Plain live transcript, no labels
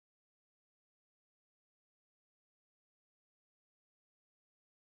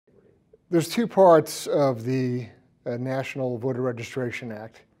There's two parts of the National Voter Registration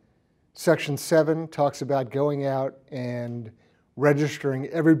Act. Section 7 talks about going out and registering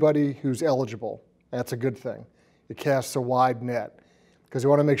everybody who's eligible. That's a good thing. It casts a wide net because we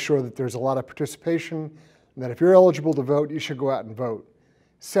want to make sure that there's a lot of participation and that if you're eligible to vote, you should go out and vote.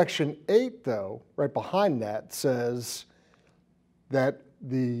 Section 8, though, right behind that, says that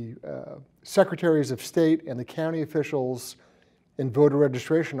the secretaries of state and the county officials in voter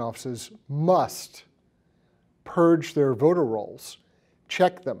registration offices must purge their voter rolls,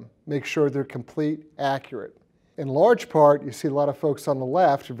 check them, make sure they're complete, accurate. In large part, you see a lot of folks on the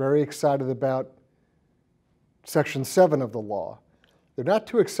left are very excited about Section 7 of the law. They're not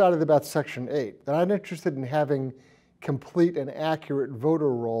too excited about Section 8. They're not interested in having complete and accurate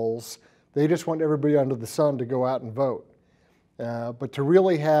voter rolls. They just want everybody under the sun to go out and vote. But to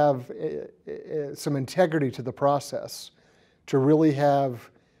really have some integrity to the process, to really have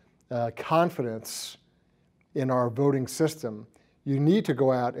confidence in our voting system, you need to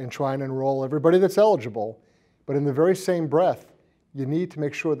go out and try and enroll everybody that's eligible. But in the very same breath, you need to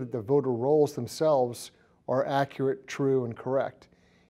make sure that the voter rolls themselves are accurate, true, and correct.